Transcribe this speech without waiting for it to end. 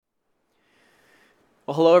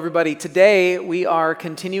Well, hello, everybody. Today, we are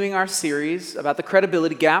continuing our series about the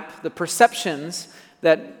credibility gap, the perceptions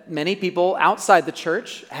that many people outside the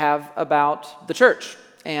church have about the church,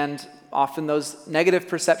 and often those negative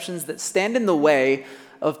perceptions that stand in the way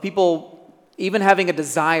of people even having a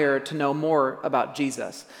desire to know more about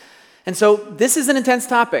Jesus. And so this is an intense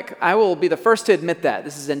topic. I will be the first to admit that.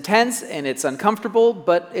 This is intense and it's uncomfortable,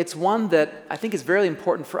 but it's one that I think is very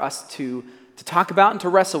important for us to talk about and to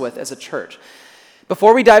wrestle with as a church.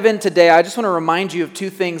 Before we dive in today, I just want to remind you of two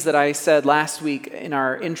things that I said last week in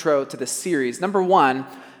our intro to this series. Number one,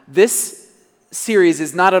 this series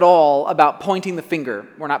is not at all about pointing the finger.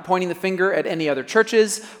 We're not pointing the finger at any other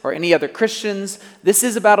churches or any other Christians. This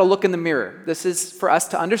is about a look in the mirror. This is for us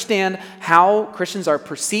to understand how Christians are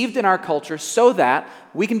perceived in our culture so that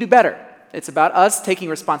we can do better. It's about us taking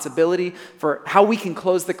responsibility for how we can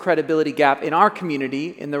close the credibility gap in our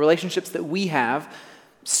community, in the relationships that we have,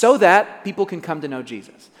 so that people can come to know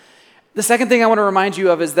Jesus. The second thing I want to remind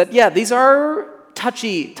you of is that, these are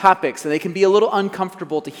touchy topics, and they can be a little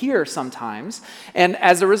uncomfortable to hear sometimes. And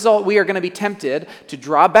as a result, we are going to be tempted to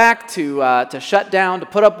draw back, to shut down, to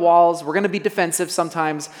put up walls. We're going to be defensive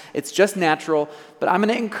sometimes. It's just natural. But I'm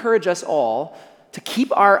going to encourage us all to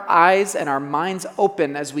keep our eyes and our minds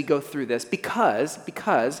open as we go through this, because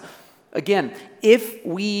again, if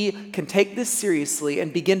we can take this seriously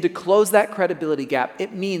and begin to close that credibility gap,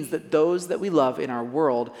 it means that those that we love in our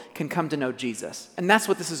world can come to know Jesus. And that's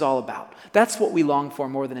what this is all about. That's what we long for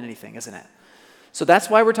more than anything, isn't it? So that's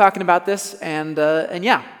why we're talking about this, and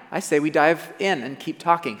I say we dive in and keep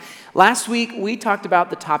talking. Last week, we talked about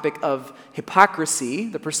the topic of hypocrisy,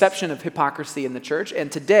 the perception of hypocrisy in the church,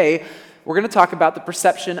 and today, we're going to talk about the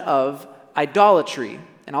perception of idolatry.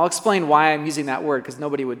 And I'll explain why I'm using that word, because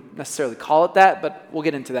nobody would necessarily call it that, but we'll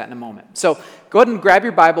get into that in a moment. So go ahead and grab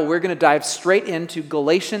your Bible. We're going to dive straight into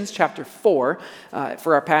Galatians chapter 4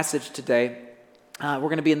 for our passage today. We're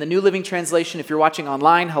going to be in the New Living Translation. If you're watching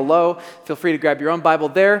online, hello. Feel free to grab your own Bible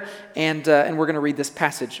there, and we're going to read this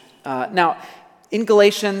passage. Now, in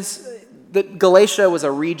Galatians, Galatia was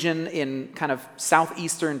a region in kind of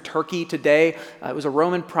southeastern Turkey today. It was a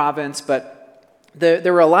Roman province, but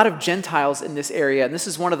there were a lot of Gentiles in this area, and this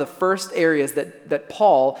is one of the first areas that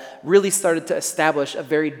Paul really started to establish a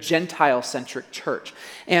very Gentile-centric church.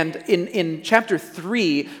 And in chapter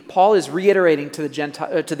 3, Paul is reiterating to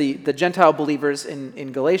the Gentile believers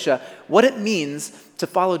in Galatia what it means to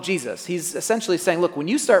follow Jesus. He's essentially saying, look, when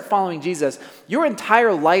you start following Jesus, your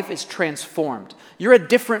entire life is transformed. You're a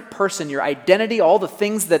different person. Your identity, all the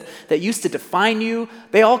things that used to define you,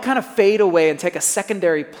 they all kind of fade away and take a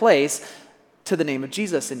secondary place to the name of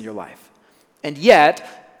Jesus in your life. And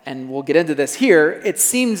yet, and we'll get into this here, it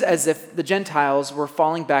seems as if the Gentiles were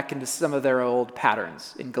falling back into some of their old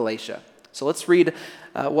patterns in Galatia. So let's read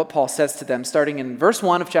what Paul says to them, starting in verse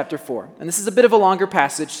 1 of chapter 4. And this is a bit of a longer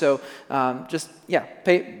passage, so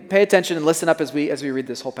pay attention and listen up as we read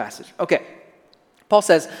this whole passage. Okay, Paul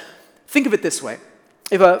says, think of it this way.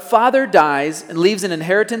 If a father dies and leaves an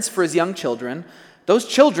inheritance for his young children, those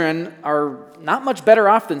children are not much better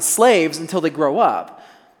off than slaves until they grow up,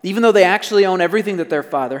 even though they actually own everything that their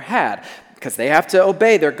father had, because they have to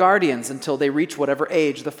obey their guardians until they reach whatever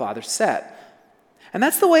age the father set. And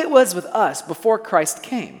that's the way it was with us before Christ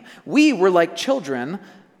came. We were like children.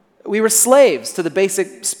 We were slaves to the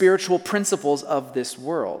basic spiritual principles of this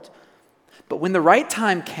world. But when the right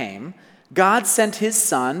time came, God sent his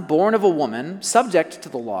son, born of a woman, subject to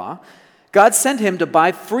the law. God sent him to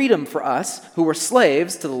buy freedom for us who were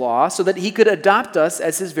slaves to the law so that he could adopt us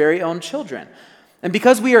as his very own children. And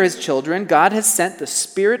because we are his children, God has sent the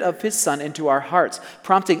Spirit of his Son into our hearts,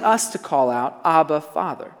 prompting us to call out, Abba,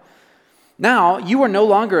 Father. Now, you are no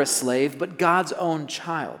longer a slave, but God's own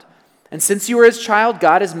child. And since you are his child,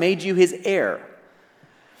 God has made you his heir.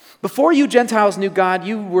 Before you Gentiles knew God,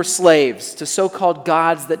 you were slaves to so-called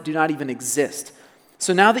gods that do not even exist.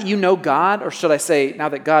 So now that you know God, or should I say, now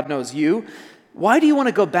that God knows you, why do you want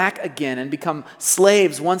to go back again and become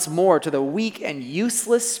slaves once more to the weak and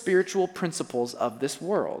useless spiritual principles of this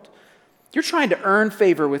world? You're trying to earn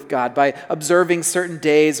favor with God by observing certain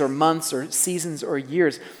days or months or seasons or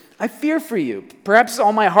years. I fear for you. Perhaps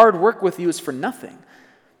all my hard work with you is for nothing.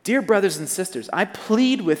 Dear brothers and sisters, I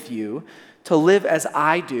plead with you to live as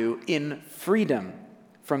I do in freedom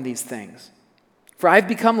from these things. For I've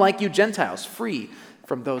become like you Gentiles, free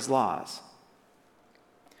from those laws.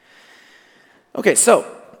 Okay, so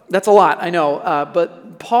that's a lot, I know,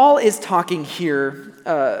 but Paul is talking here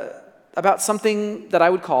about something that I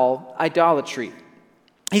would call idolatry.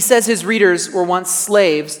 He says his readers were once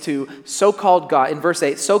slaves to so-called God, in verse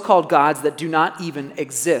 8, so-called gods that do not even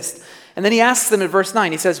exist. And then he asks them in verse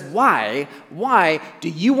 9, he says, why do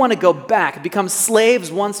you want to go back and become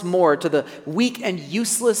slaves once more to the weak and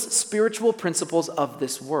useless spiritual principles of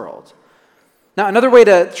this world? Now, another way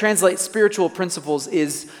to translate spiritual principles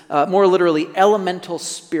is more literally elemental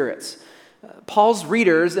spirits. Paul's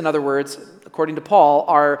readers, in other words, according to Paul,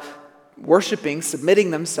 are worshiping,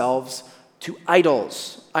 submitting themselves to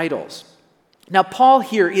idols. Now, Paul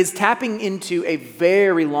here is tapping into a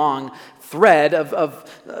very long thread of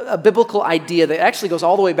a biblical idea that actually goes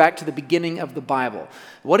all the way back to the beginning of the Bible.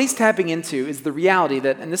 What he's tapping into is the reality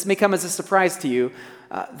that, and this may come as a surprise to you,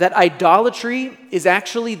 that idolatry is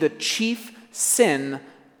actually the chief sin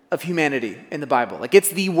of humanity in the Bible. Like, it's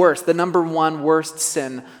the worst, the number one worst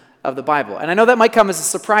sin of the Bible. And I know that might come as a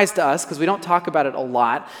surprise to us because we don't talk about it a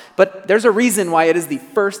lot, but there's a reason why it is the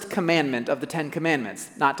first commandment of the 10 Commandments,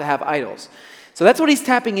 not to have idols. So that's what he's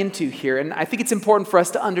tapping into here, and I think it's important for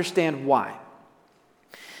us to understand why.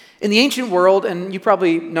 In the ancient world, and you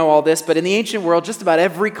probably know all this, but in the ancient world, just about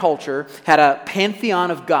every culture had a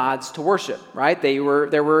pantheon of gods to worship, right? There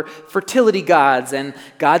were fertility gods and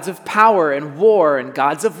gods of power and war and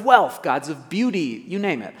gods of wealth, gods of beauty, you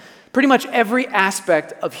name it. Pretty much every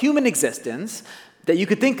aspect of human existence that you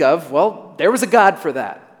could think of, well, there was a god for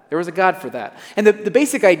that. There was a god for that. And the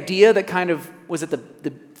basic idea that kind of was at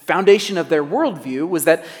the foundation of their worldview was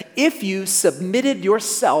that if you submitted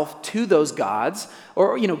yourself to those gods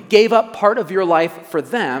or gave up part of your life for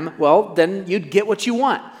them, well, then you'd get what you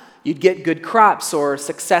want. You'd get good crops or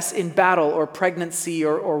success in battle or pregnancy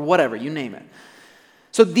or whatever, you name it.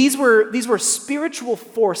 So these were spiritual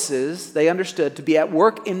forces, they understood, to be at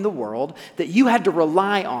work in the world that you had to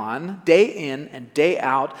rely on day in and day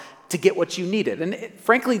out to get what you needed. And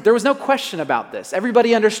frankly, there was no question about this.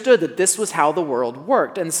 Everybody understood that this was how the world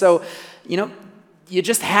worked. And so, you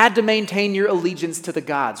just had to maintain your allegiance to the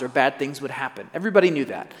gods or bad things would happen. Everybody knew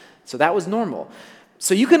that. So that was normal.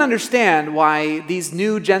 So you can understand why these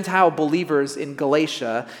new Gentile believers in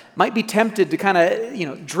Galatia might be tempted to kind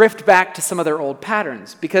of, drift back to some of their old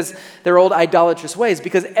patterns, because their old idolatrous ways,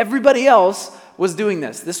 because everybody else was doing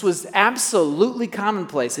this. This was absolutely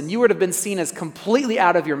commonplace, and you would have been seen as completely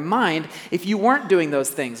out of your mind if you weren't doing those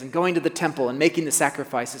things and going to the temple and making the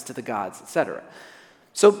sacrifices to the gods, etc.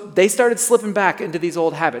 So they started slipping back into these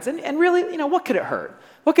old habits. And really, what could it hurt?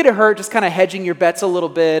 What could it hurt just kind of hedging your bets a little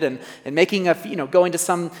bit and making going to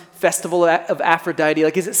some festival of Aphrodite?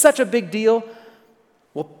 Like, is it such a big deal?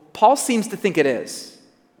 Well, Paul seems to think it is.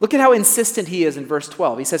 Look at how insistent he is in verse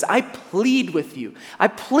 12. He says, I plead with you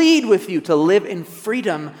to live in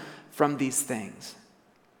freedom from these things.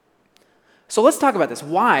 So let's talk about this.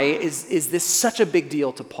 Why is this such a big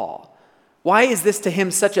deal to Paul? Why is this to him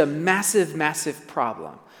such a massive, massive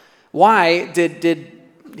problem? Why did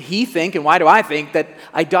he think, and why do I think, that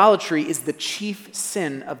idolatry is the chief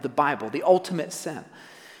sin of the Bible, the ultimate sin?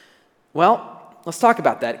 Well, let's talk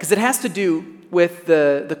about that, because it has to do with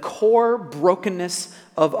the core brokenness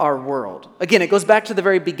of our world. Again, it goes back to the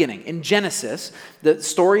very beginning. In Genesis, the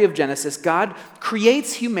story of Genesis, God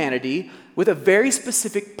creates humanity with a very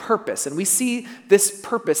specific purpose, and we see this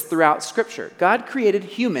purpose throughout Scripture. God created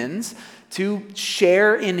humans to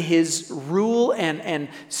share in his rule and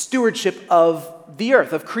stewardship of the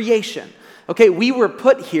earth, of creation. Okay, we were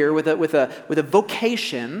put here with a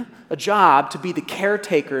vocation, a job to be the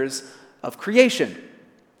caretakers of creation.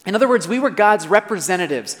 In other words, we were God's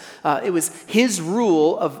representatives. It was his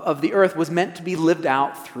rule of the earth was meant to be lived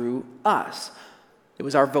out through us. It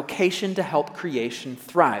was our vocation to help creation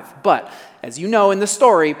thrive. But, as you know in the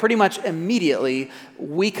story, pretty much immediately,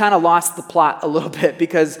 we kind of lost the plot a little bit,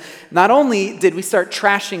 because not only did we start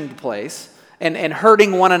trashing the place and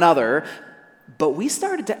hurting one another, but we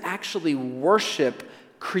started to actually worship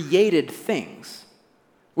created things.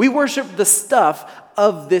 We worship the stuff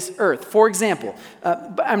of this earth. For example,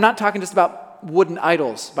 I'm not talking just about wooden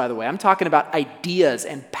idols, by the way. I'm talking about ideas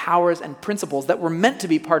and powers and principles that were meant to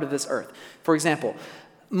be part of this earth. For example,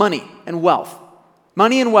 money and wealth.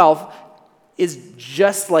 Money and wealth is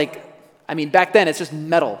just like, back then it's just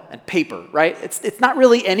metal and paper, right? It's not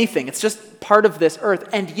really anything. It's just part of this earth.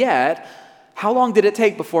 And yet, how long did it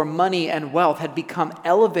take before money and wealth had become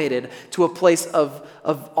elevated to a place of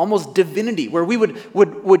almost divinity, where we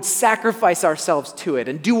would sacrifice ourselves to it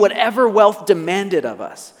and do whatever wealth demanded of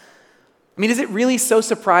us? Is it really so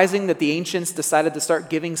surprising that the ancients decided to start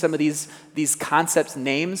giving some of these concepts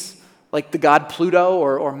names, like the god Pluto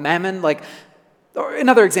or Mammon? Or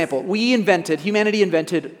another example, humanity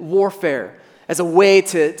invented warfare as a way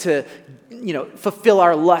to fulfill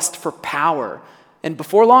our lust for power. And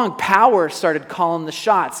before long, power started calling the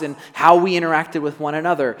shots in how we interacted with one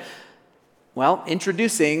another. Well,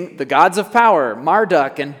 introducing the gods of power,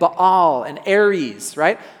 Marduk and Baal and Ares,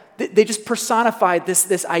 right? They just personified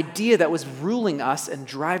this idea that was ruling us and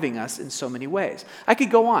driving us in so many ways. I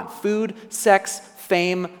could go on. Food, sex,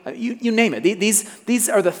 fame, you name it. These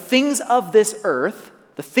are the things of this earth,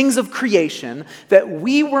 the things of creation that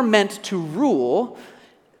we were meant to rule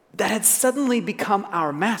that had suddenly become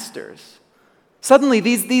our masters. Suddenly,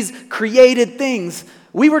 these created things,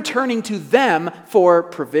 we were turning to them for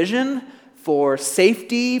provision, for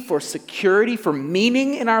safety, for security, for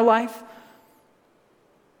meaning in our life.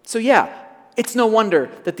 So yeah, it's no wonder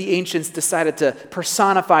that the ancients decided to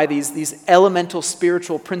personify these elemental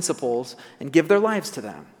spiritual principles and give their lives to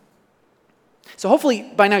them. So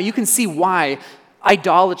hopefully by now you can see why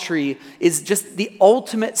idolatry is just the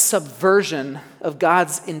ultimate subversion of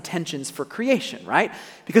God's intentions for creation, right?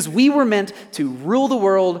 Because we were meant to rule the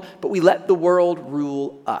world, but we let the world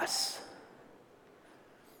rule us.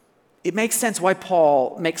 It makes sense why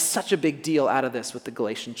Paul makes such a big deal out of this with the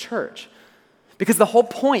Galatian church. Because the whole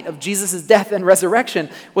point of Jesus' death and resurrection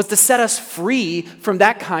was to set us free from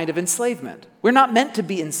that kind of enslavement. We're not meant to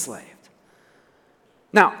be enslaved.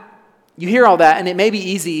 Now, you hear all that, and it may be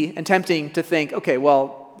easy and tempting to think, okay,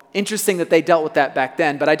 well, interesting that they dealt with that back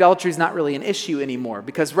then, but idolatry is not really an issue anymore.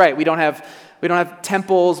 Because, right, we don't have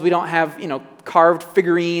temples, we don't have, carved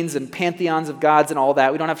figurines and pantheons of gods and all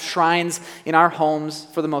that. We don't have shrines in our homes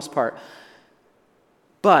for the most part.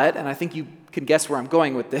 But, and I think you can guess where I'm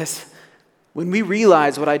going with this, when we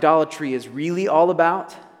realize what idolatry is really all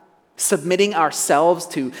about, submitting ourselves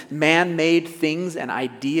to man-made things and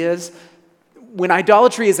ideas, when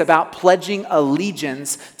idolatry is about pledging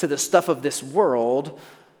allegiance to the stuff of this world,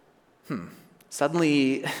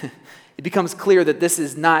 suddenly it becomes clear that this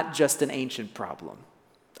is not just an ancient problem.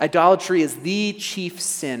 Idolatry is the chief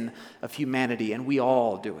sin of humanity, and we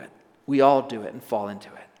all do it. We all do it and fall into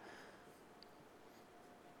it.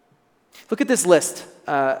 Look at this list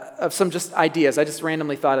of some just ideas. I just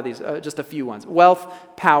randomly thought of these, just a few ones. Wealth,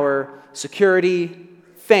 power, security,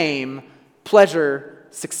 fame, pleasure,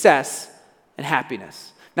 success, and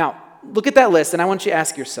happiness. Now, look at that list, and I want you to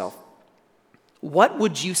ask yourself, what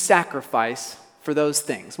would you sacrifice for those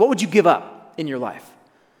things? What would you give up in your life?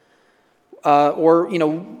 Or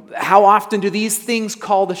how often do these things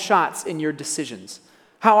call the shots in your decisions?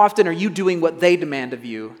 How often are you doing what they demand of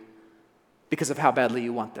you because of how badly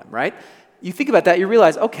you want them, right? You think about that, you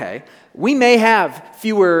realize, okay, we may have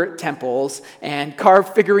fewer temples and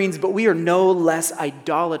carved figurines, but we are no less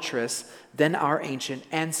idolatrous than our ancient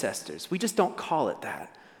ancestors. We just don't call it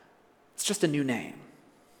that. It's just a new name.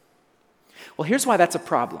 Well, here's why that's a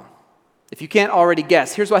problem. If you can't already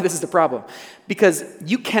guess, here's why this is a problem. Because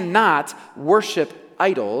you cannot worship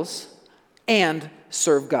idols and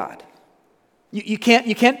serve God. You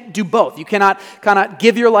can't do both. You cannot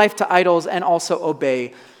give your life to idols and also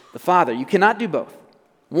obey the Father. You cannot do both.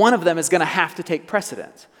 One of them is going to have to take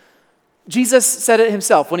precedence. Jesus said it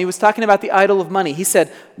himself when he was talking about the idol of money. He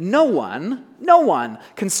said, no one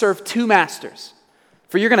can serve two masters.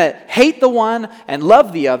 For you're going to hate the one and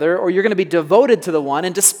love the other, or you're going to be devoted to the one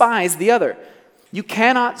and despise the other. You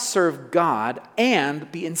cannot serve God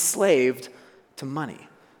and be enslaved to money.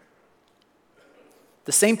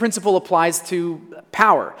 The same principle applies to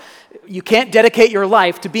power. You can't dedicate your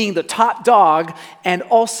life to being the top dog and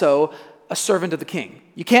also a servant of the king.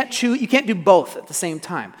 You can't do both at the same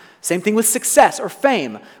time. Same thing with success or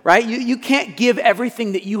fame, right? You can't give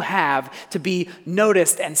everything that you have to be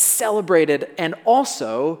noticed and celebrated and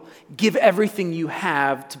also give everything you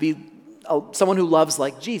have to be someone who loves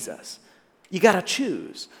like Jesus. You got to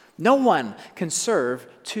choose. No one can serve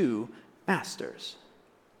two masters.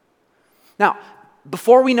 Now,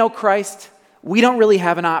 before we know Christ, we don't really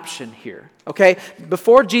have an option here, okay?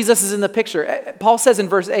 Before Jesus is in the picture, Paul says in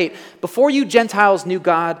verse 8, before you Gentiles knew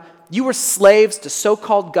God, you were slaves to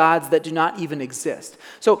so-called gods that do not even exist.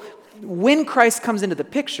 So when Christ comes into the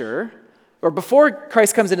picture, or before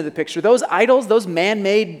Christ comes into the picture, those idols, those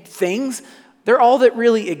man-made things, they're all that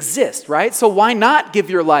really exist, right? So why not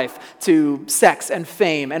give your life to sex and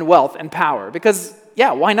fame and wealth and power? Because,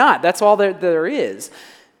 yeah, why not? That's all there is.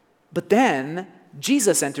 But then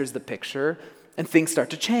Jesus enters the picture and things start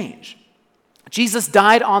to change. Jesus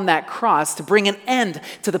died on that cross to bring an end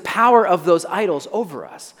to the power of those idols over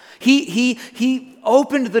us. He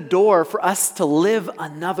opened the door for us to live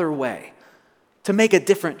another way, to make a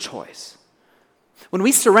different choice. When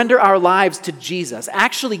we surrender our lives to Jesus,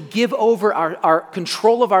 actually give over our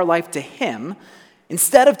control of our life to Him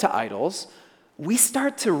instead of to idols, we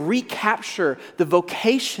start to recapture the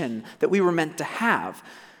vocation that we were meant to have.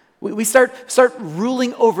 We start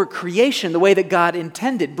ruling over creation the way that God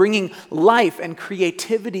intended, bringing life and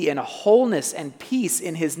creativity and wholeness and peace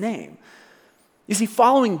in his name. You see,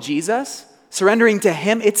 following Jesus, surrendering to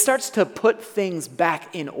him, it starts to put things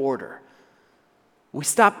back in order. We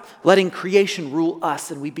stop letting creation rule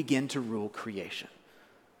us and we begin to rule creation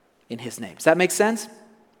in his name. Does that make sense?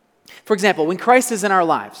 For example, when Christ is in our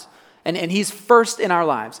lives and he's first in our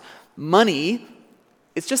lives, money,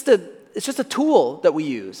 it's just a tool that we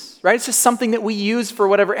use, right? It's just something that we use for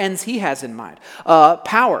whatever ends he has in mind.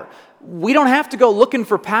 Power. We don't have to go looking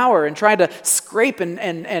for power and try to scrape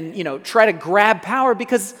and try to grab power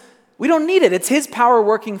because we don't need it. It's his power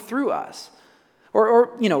working through us. Or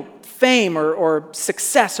fame or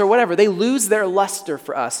success or whatever. They lose their luster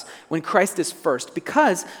for us when Christ is first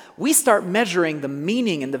because we start measuring the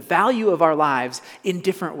meaning and the value of our lives in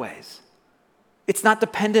different ways. It's not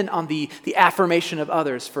dependent on the affirmation of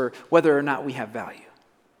others for whether or not we have value.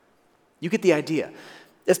 You get the idea.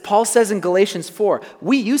 As Paul says in Galatians 4,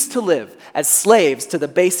 we used to live as slaves to the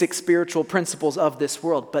basic spiritual principles of this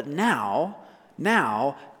world, but now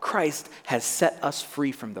Christ has set us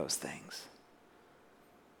free from those things.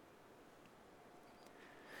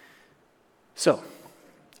 So,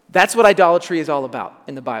 that's what idolatry is all about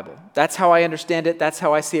in the Bible. That's how I understand it. That's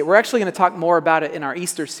how I see it. We're actually going to talk more about it in our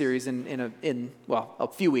Easter series in a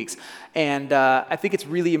few weeks. And I think it's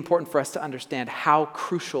really important for us to understand how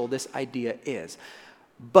crucial this idea is.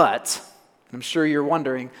 But, I'm sure you're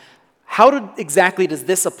wondering, how exactly does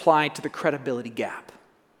this apply to the credibility gap?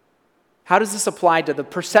 How does this apply to the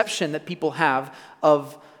perception that people have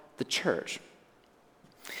of the church?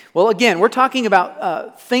 Well, again, we're talking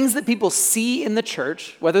about things that people see in the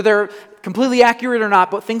church, whether they're completely accurate or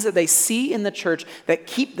not, but things that they see in the church that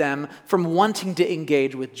keep them from wanting to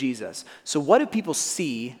engage with Jesus. So what do people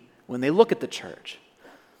see when they look at the church?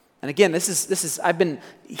 And again, this is I've been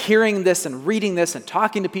hearing this and reading this and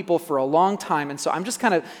talking to people for a long time, and so I'm just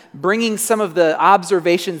kind of bringing some of the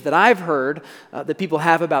observations that I've heard that people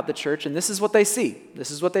have about the church, and this is what they see.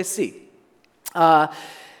 This is what they see.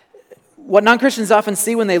 What non-Christians often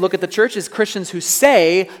see when they look at the church is Christians who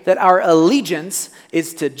say that our allegiance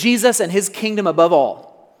is to Jesus and his kingdom above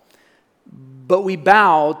all. But we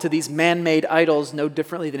bow to these man-made idols no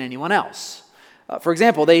differently than anyone else. For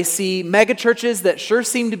example, they see megachurches that sure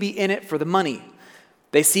seem to be in it for the money.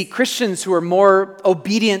 They see Christians who are more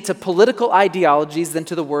obedient to political ideologies than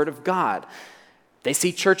to the Word of God. They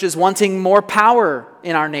see churches wanting more power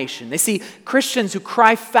in our nation. They see Christians who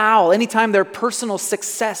cry foul anytime their personal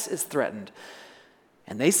success is threatened.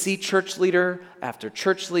 And they see church leader after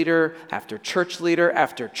church leader after church leader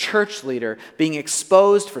after church leader being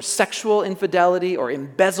exposed for sexual infidelity or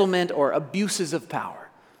embezzlement or abuses of power.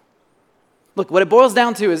 Look, what it boils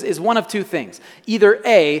down to is one of two things. Either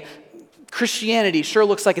A, Christianity sure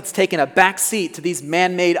looks like it's taken a back seat to these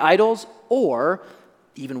man-made idols, or,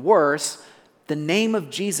 even worse, the name of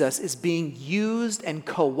Jesus is being used and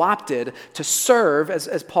co-opted to serve,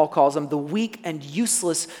 as Paul calls them, the weak and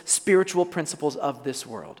useless spiritual principles of this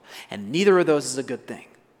world. And neither of those is a good thing.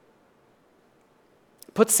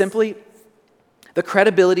 Put simply, the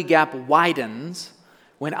credibility gap widens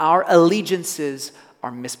when our allegiances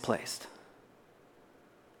are misplaced.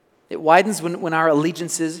 It widens when our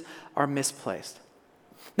allegiances are misplaced.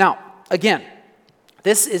 Now, again,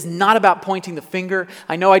 this is not about pointing the finger.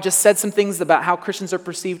 I know I just said some things about how Christians are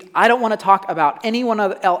perceived. I don't want to talk about anyone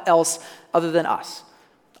else other than us.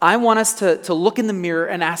 I want us to look in the mirror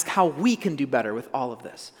and ask how we can do better with all of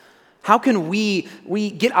this. How can we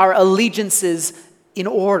get our allegiances in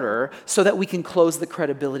order so that we can close the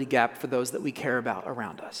credibility gap for those that we care about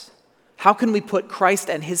around us? How can we put Christ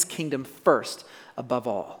and his kingdom first above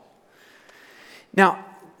all? Now,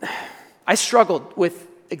 I struggled with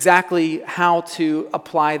exactly how to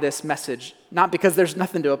apply this message. Not because there's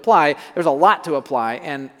nothing to apply, there's a lot to apply.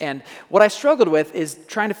 And what I struggled with is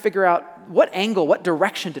trying to figure out what angle, what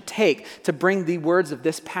direction to take to bring the words of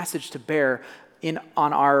this passage to bear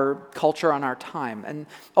on our culture, on our time. And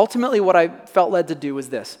ultimately what I felt led to do was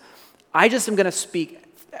this. I just am going to speak,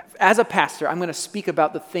 as a pastor, I'm going to speak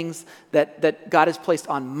about the things that God has placed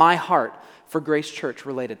on my heart for Grace Church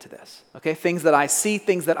related to this, okay? Things that I see,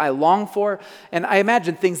 things that I long for, and I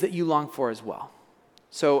imagine things that you long for as well.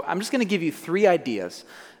 So I'm just going to give you three ideas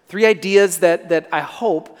that I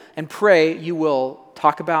hope and pray you will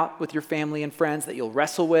talk about with your family and friends, that you'll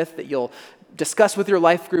wrestle with, that you'll discuss with your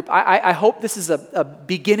life group. I hope this is a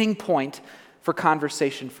beginning point for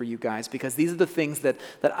conversation for you guys, because these are the things that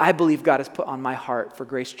I believe God has put on my heart for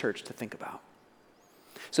Grace Church to think about.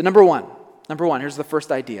 So number one, here's the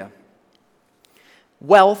first idea.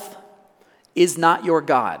 Wealth is not your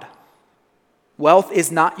God. Wealth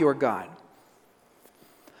is not your God.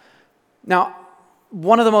 Now,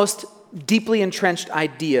 one of the most deeply entrenched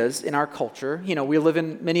ideas in our culture,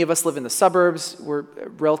 many of us live in the suburbs, we're a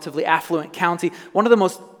relatively affluent county. One of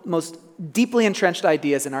the most deeply entrenched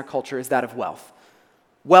ideas in our culture is that of wealth.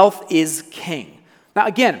 Wealth is king. Now,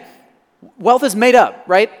 again, wealth is made up,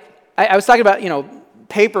 right? I was talking about,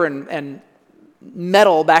 paper and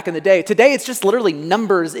metal back in the day. Today, it's just literally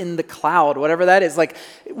numbers in the cloud, whatever that is. Like,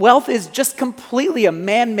 wealth is just completely a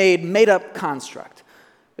man-made, made-up construct.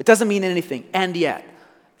 It doesn't mean anything. And yet,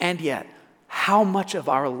 how much of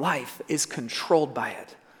our life is controlled by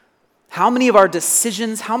it? How many of our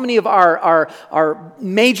decisions, how many of our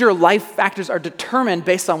major life factors are determined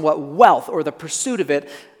based on what wealth or the pursuit of it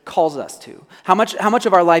calls us to? How much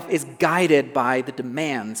of our life is guided by the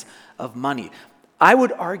demands of money? I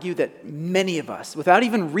would argue that many of us, without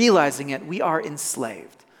even realizing it, we are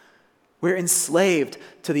enslaved. We're enslaved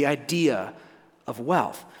to the idea of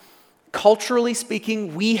wealth. Culturally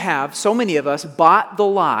speaking, so many of us, bought the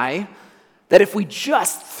lie that if we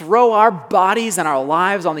just throw our bodies and our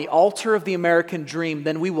lives on the altar of the American dream,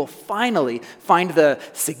 then we will finally find the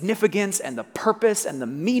significance and the purpose and the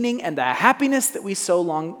meaning and the happiness that we so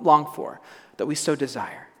long for, that we so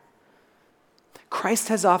desire. Christ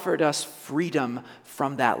has offered us freedom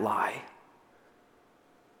from that lie.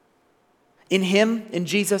 In Him, in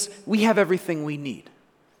Jesus, we have everything we need.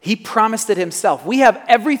 He promised it Himself. We have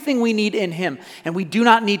everything we need in Him, and we do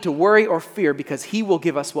not need to worry or fear because He will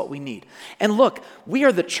give us what we need. And look, we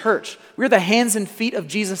are the church. We're the hands and feet of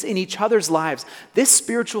Jesus in each other's lives. This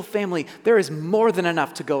spiritual family, there is more than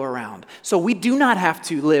enough to go around. So we do not have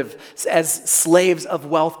to live as slaves of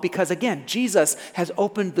wealth because, again, Jesus has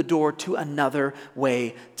opened the door to another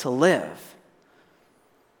way to live.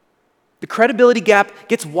 The credibility gap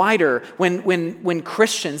gets wider when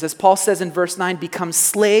Christians, as Paul says in verse 9, become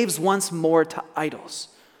slaves once more to idols.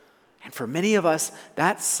 And for many of us,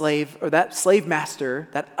 that slave master,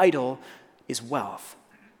 that idol, is wealth.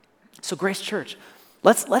 So Grace Church,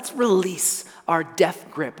 let's release our death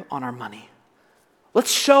grip on our money.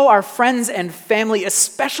 Let's show our friends and family,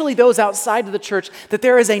 especially those outside of the church, that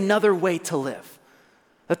there is another way to live,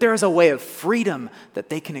 that there is a way of freedom that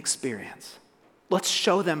they can experience. Let's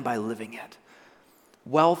show them by living it.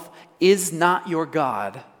 Wealth is not your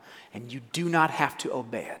God, and you do not have to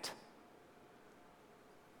obey it.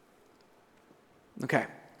 Okay.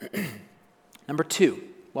 Number 2,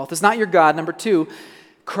 wealth is not your God. Number 2,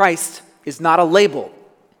 Christ is not a label.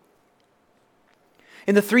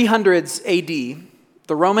 In the 300s AD,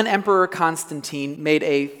 the Roman Emperor Constantine made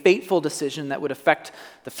a fateful decision that would affect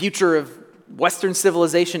the future of Western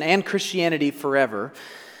civilization and Christianity forever.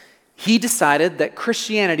 He decided that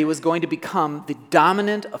Christianity was going to become the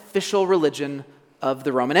dominant official religion of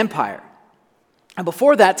the Roman Empire. And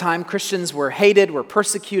before that time, Christians were hated, were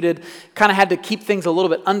persecuted, kind of had to keep things a little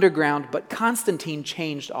bit underground, but Constantine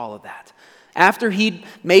changed all of that. After he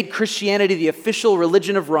made Christianity the official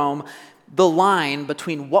religion of Rome, the line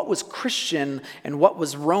between what was Christian and what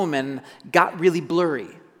was Roman got really blurry.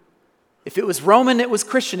 If it was Roman, it was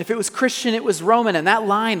Christian. If it was Christian, it was Roman, and that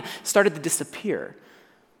line started to disappear.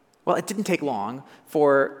 Well, it didn't take long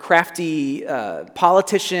for crafty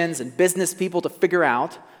politicians and business people to figure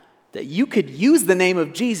out that you could use the name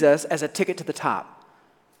of Jesus as a ticket to the top.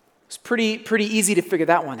 It's pretty easy to figure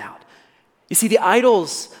that one out. You see, the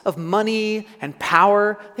idols of money and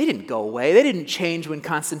power, they didn't go away. They didn't change when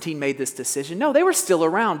Constantine made this decision. No, they were still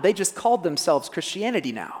around. They just called themselves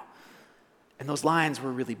Christianity now. And those lines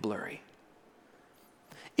were really blurry.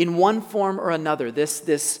 In one form or another,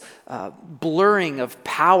 this blurring of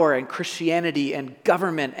power and Christianity and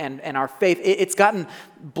government and our faith, it's gotten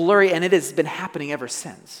blurry, and it has been happening ever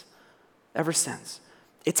since. Ever since.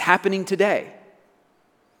 It's happening today.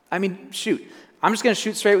 I mean, I'm just going to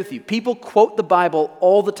shoot straight with you. People quote the Bible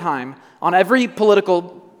all the time on every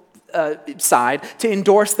political side to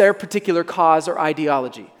endorse their particular cause or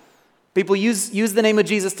ideology. People use the name of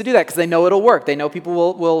Jesus to do that because they know it'll work. They know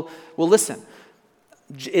people will listen.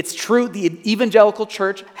 It's true, the evangelical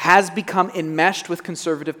church has become enmeshed with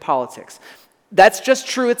conservative politics. That's just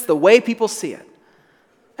true. It's the way people see it.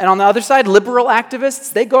 And on the other side, liberal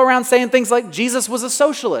activists, they go around saying things like Jesus was a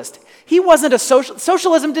socialist. He wasn't a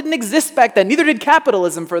socialism didn't exist back then. Neither did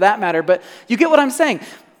capitalism for that matter. But you get what I'm saying.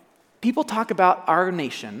 People talk about our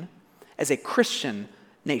nation as a Christian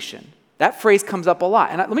nation. That phrase comes up a lot.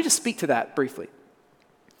 And let me just speak to that briefly.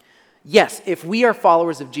 Yes, if we are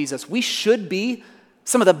followers of Jesus, we should be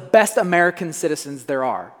some of the best American citizens there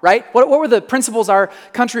are, right? What were the principles our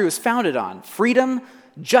country was founded on? Freedom,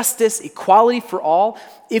 justice, equality for all.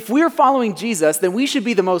 If we're following Jesus, then we should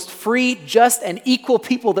be the most free, just, and equal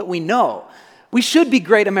people that we know. We should be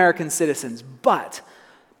great American citizens, but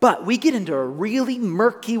we get into really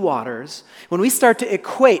murky waters when we start to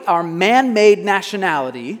equate our man-made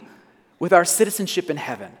nationality with our citizenship in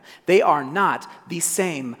heaven. They are not the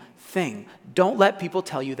same thing. Don't let people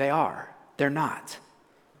tell you they are. They're not.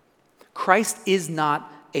 Christ is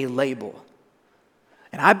not a label.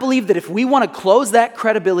 And I believe that if we want to close that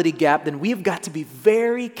credibility gap, then we've got to be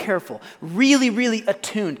very careful, really, really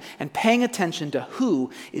attuned, and paying attention to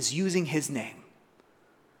who is using his name.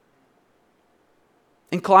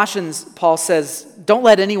 In Colossians, Paul says, don't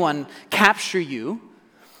let anyone capture you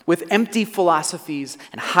with empty philosophies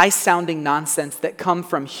and high-sounding nonsense that come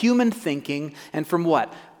from human thinking and from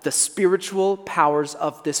what? The spiritual powers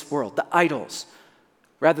of this world, the idols,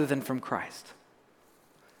 rather than from Christ.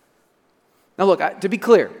 Now look, to be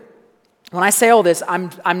clear, when I say all this,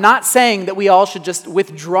 I'm not saying that we all should just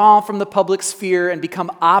withdraw from the public sphere and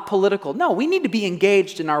become apolitical. No, we need to be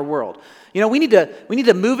engaged in our world. You know, we need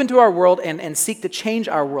to move into our world and seek to change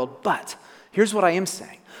our world. But here's what I am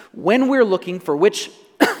saying. When we're looking for which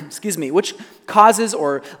causes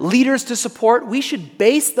or leaders to support, we should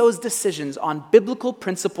base those decisions on biblical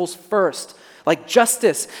principles first, like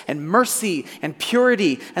justice and mercy and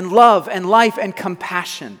purity and love and life and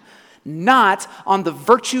compassion, not on the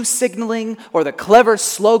virtue signaling or the clever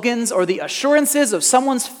slogans or the assurances of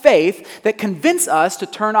someone's faith that convince us to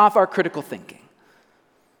turn off our critical thinking.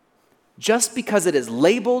 Just because it is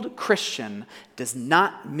labeled Christian does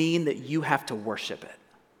not mean that you have to worship it.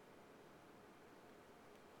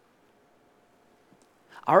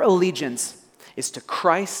 Our allegiance is to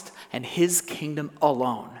Christ and his kingdom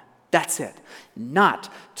alone. That's it.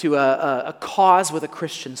 Not to a cause with a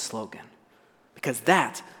Christian slogan, because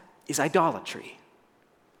that is idolatry.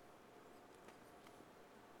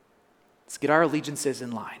 Let's get our allegiances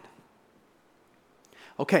in line.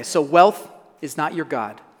 Okay, so wealth is not your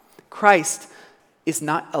God. Christ is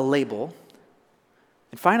not a label.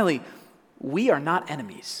 And finally, we are not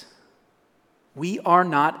enemies. We are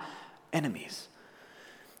not enemies.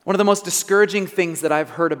 One of the most discouraging things that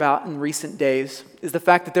I've heard about in recent days is the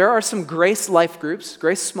fact that there are some Grace life groups,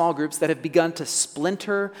 Grace small groups, that have begun to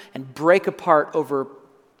splinter and break apart over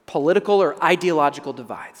political or ideological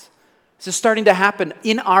divides. This is starting to happen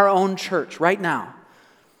in our own church right now.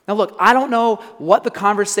 Now look, I don't know what the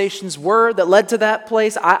conversations were that led to that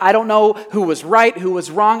place. I don't know who was right, who was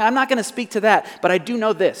wrong. I'm not going to speak to that, but I do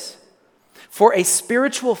know this. For a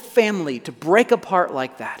spiritual family to break apart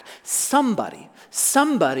like that, somebody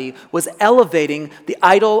was elevating the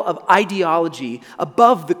idol of ideology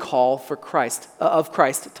above the call for Christ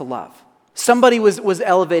to love. Somebody was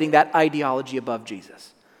elevating that ideology above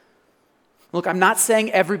Jesus. Look, I'm not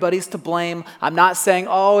saying everybody's to blame. I'm not saying,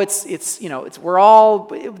 we're all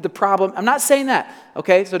the problem. I'm not saying that,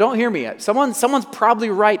 okay? So don't hear me. Someone's probably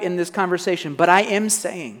right in this conversation, but I am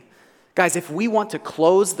saying, guys, if we want to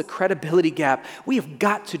close the credibility gap, we have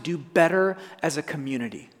got to do better as a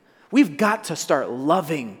community. We've got to start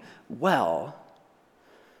loving well.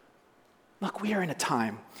 Look, we are in a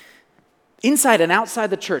time, inside and outside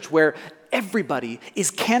the church, where everybody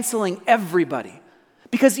is canceling everybody.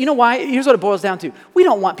 Because you know why? Here's what it boils down to. We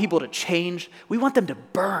don't want people to change. We want them to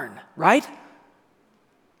burn, right?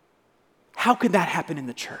 How could that happen in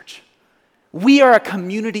the church? We are a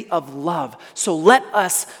community of love. So let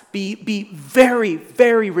us be very,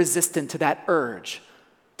 very resistant to that urge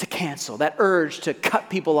to cancel, that urge to cut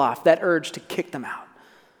people off, that urge to kick them out.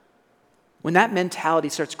 When that mentality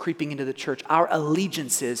starts creeping into the church, our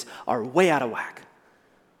allegiances are way out of whack.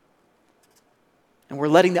 And we're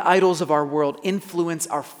letting the idols of our world influence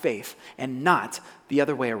our faith and not the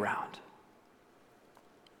other way around.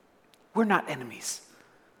 We're not enemies.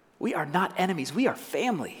 We are not enemies. We are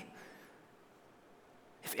family.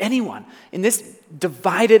 If anyone, in this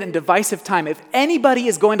divided and divisive time, if anybody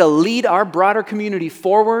is going to lead our broader community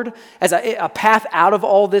forward as a path out of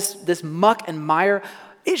all this muck and mire,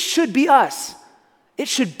 it should be us. It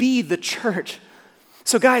should be the church.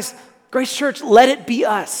 So guys, Grace Church, let it be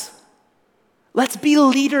us. Let's be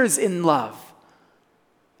leaders in love.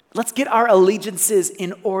 Let's get our allegiances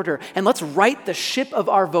in order, and let's right the ship of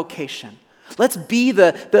our vocation. Let's be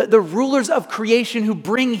the rulers of creation who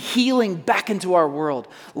bring healing back into our world,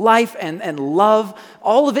 life and love,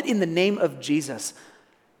 all of it in the name of Jesus.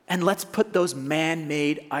 And let's put those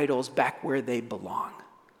man-made idols back where they belong.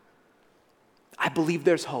 I believe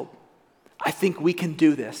there's hope. I think we can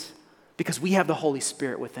do this because we have the Holy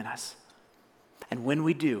Spirit within us. And when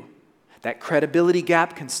we do, that credibility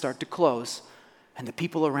gap can start to close, and the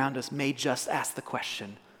people around us may just ask the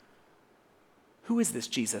question, who is this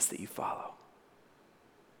Jesus that you follow?